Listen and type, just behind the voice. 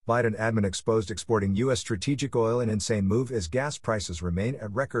Biden admin exposed exporting U.S. strategic oil in insane move as gas prices remain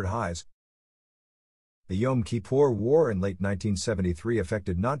at record highs. The Yom Kippur War in late 1973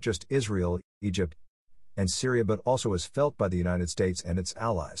 affected not just Israel, Egypt, and Syria but also was felt by the United States and its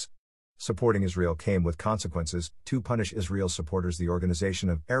allies. Supporting Israel came with consequences. To punish Israel's supporters, the Organization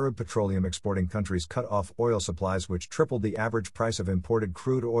of Arab Petroleum Exporting Countries cut off oil supplies, which tripled the average price of imported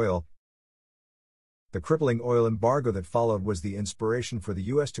crude oil. The crippling oil embargo that followed was the inspiration for the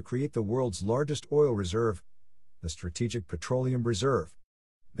U.S. to create the world's largest oil reserve, the Strategic Petroleum Reserve.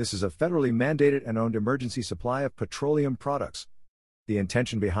 This is a federally mandated and owned emergency supply of petroleum products. The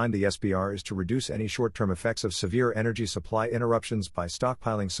intention behind the SPR is to reduce any short-term effects of severe energy supply interruptions by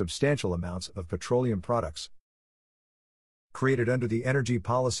stockpiling substantial amounts of petroleum products. Created under the Energy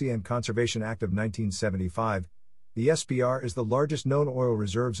Policy and Conservation Act of 1975, the SPR is the largest known oil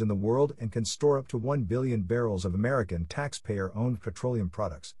reserves in the world and can store up to 1 billion barrels of American taxpayer-owned petroleum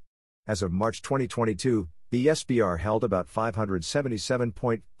products. As of March 2022, the SPR held about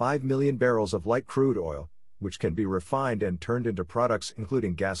 577.5 million barrels of light crude oil, which can be refined and turned into products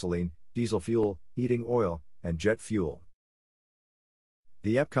including gasoline, diesel fuel, heating oil, and jet fuel.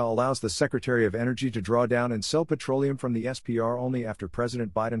 The EPCA allows the Secretary of Energy to draw down and sell petroleum from the SPR only after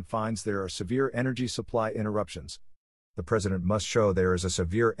President Biden finds there are severe energy supply interruptions. The President must show there is a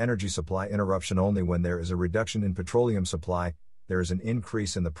severe energy supply interruption only when there is a reduction in petroleum supply, there is an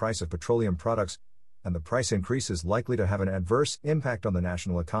increase in the price of petroleum products, and the price increase is likely to have an adverse impact on the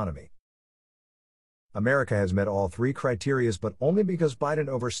national economy. America has met all three criteria, but only because Biden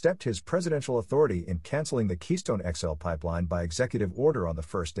overstepped his presidential authority in canceling the Keystone XL pipeline by executive order on the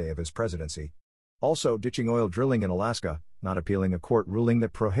first day of his presidency. Also ditching oil drilling in Alaska, not appealing a court ruling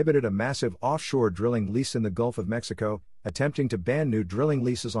that prohibited a massive offshore drilling lease in the Gulf of Mexico, attempting to ban new drilling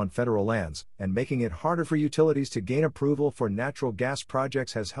leases on federal lands, and making it harder for utilities to gain approval for natural gas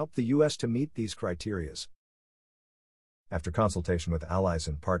projects has helped the U.S. to meet these criteria. After consultation with allies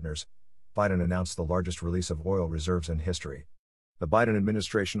and partners, Biden announced the largest release of oil reserves in history. The Biden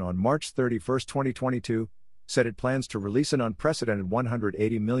administration on March 31, 2022, said it plans to release an unprecedented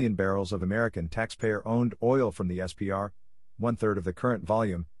 180 million barrels of American taxpayer-owned oil from the SPR, one-third of the current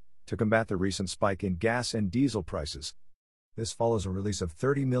volume, to combat the recent spike in gas and diesel prices. This follows a release of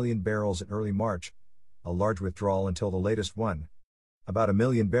 30 million barrels in early March, a large withdrawal until the latest one. About 1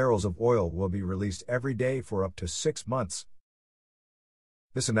 million barrels of oil will be released every day for up to 6 months.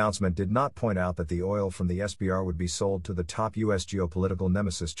 This announcement did not point out that the oil from the SPR would be sold to the top U.S. geopolitical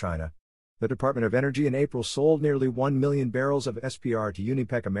nemesis China. The Department of Energy in April sold nearly 1 million barrels of SPR to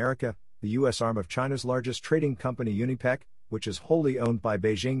Unipec America, the U.S. arm of China's largest trading company Unipec, which is wholly owned by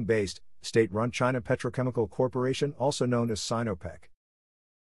Beijing-based, state-run China Petrochemical Corporation, also known as Sinopec.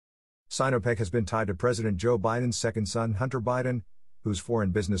 Sinopec has been tied to President Joe Biden's second son, Hunter Biden, whose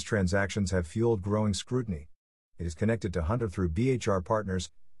foreign business transactions have fueled growing scrutiny. It is connected to Hunter through BHR Partners,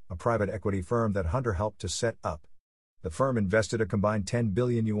 a private equity firm that Hunter helped to set up. The firm invested a combined 10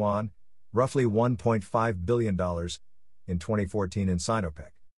 billion yuan, roughly $1.5 billion, in 2014 in Sinopec.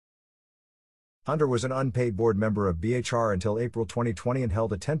 Hunter was an unpaid board member of BHR until April 2020 and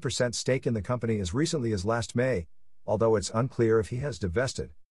held a 10% stake in the company as recently as last May, although it's unclear if he has divested.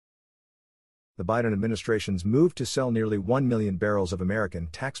 The Biden administration's move to sell nearly 1 million barrels of American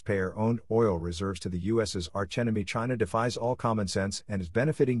taxpayer-owned oil reserves to the U.S.'s archenemy China defies all common sense and is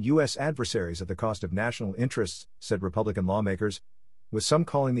benefiting U.S. adversaries at the cost of national interests, said Republican lawmakers, with some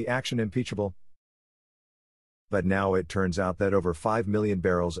calling the action impeachable. But now it turns out that over 5 million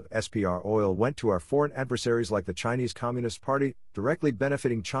barrels of SPR oil went to our foreign adversaries like the Chinese Communist Party, directly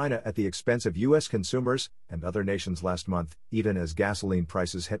benefiting China at the expense of U.S. consumers and other nations last month, even as gasoline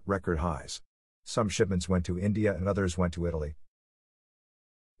prices hit record highs. Some shipments went to India and others went to Italy.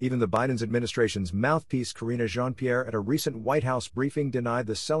 Even the Biden's administration's mouthpiece Karine Jean-Pierre at a recent White House briefing denied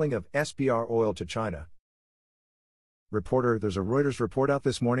the selling of SPR oil to China. Reporter, there's a Reuters report out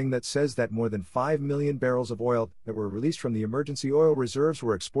this morning that says that more than 5 million barrels of oil that were released from the emergency oil reserves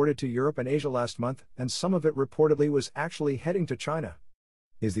were exported to Europe and Asia last month, and some of it reportedly was actually heading to China.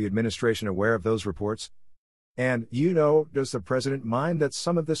 Is the administration aware of those reports? And, does the president mind that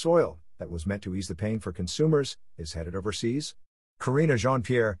some of this oil, that was meant to ease the pain for consumers, is headed overseas? Karine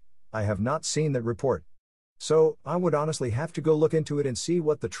Jean-Pierre, I have not seen that report. So, I would honestly have to go look into it and see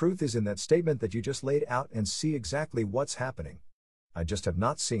what the truth is in that statement that you just laid out and see exactly what's happening. I just have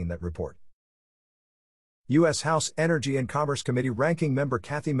not seen that report. U.S. House Energy and Commerce Committee Ranking Member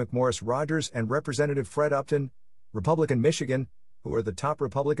Cathy McMorris Rodgers and Representative Fred Upton, Republican Michigan, who are the top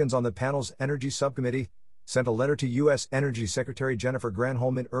Republicans on the panel's Energy Subcommittee, sent a letter to U.S. Energy Secretary Jennifer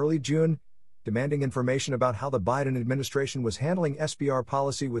Granholm in early June, demanding information about how the Biden administration was handling SPR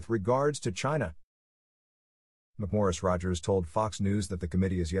policy with regards to China. McMorris Rogers told Fox News that the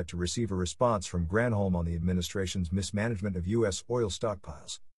committee is yet to receive a response from Granholm on the administration's mismanagement of U.S. oil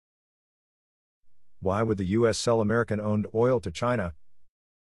stockpiles. Why would the U.S. sell American-owned oil to China?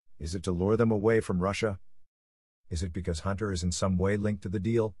 Is it to lure them away from Russia? Is it because Hunter is in some way linked to the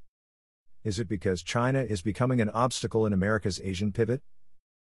deal? Is it because China is becoming an obstacle in America's Asian pivot?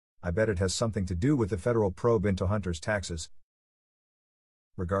 I bet it has something to do with the federal probe into Hunter's taxes.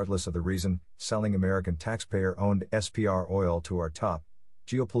 Regardless of the reason, selling American taxpayer-owned SPR oil to our top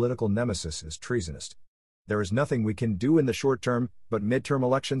geopolitical nemesis is treasonous. There is nothing we can do in the short term, but midterm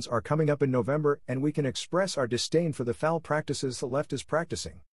elections are coming up in November and we can express our disdain for the foul practices the left is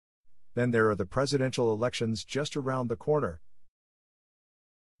practicing. Then there are the presidential elections just around the corner.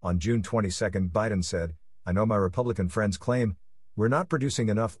 On June 22, Biden said, "I know my Republican friends claim, we're not producing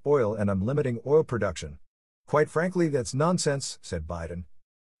enough oil and I'm limiting oil production. Quite frankly, that's nonsense," said Biden.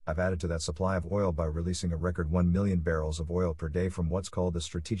 "I've added to that supply of oil by releasing a record 1 million barrels of oil per day from what's called the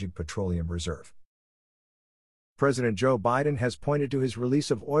Strategic Petroleum Reserve." President Joe Biden has pointed to his release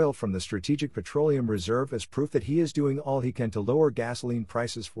of oil from the Strategic Petroleum Reserve as proof that he is doing all he can to lower gasoline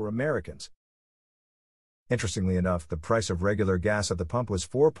prices for Americans. Interestingly enough, the price of regular gas at the pump was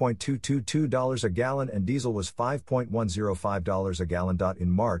 $4.222 a gallon and diesel was $5.105 a gallon.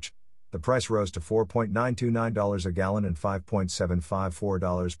 In March, the price rose to $4.929 a gallon and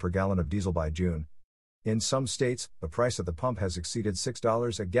 $5.754 per gallon of diesel by June. In some states, the price at the pump has exceeded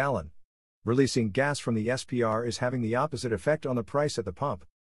 $6 a gallon. Releasing gas from the SPR is having the opposite effect on the price at the pump.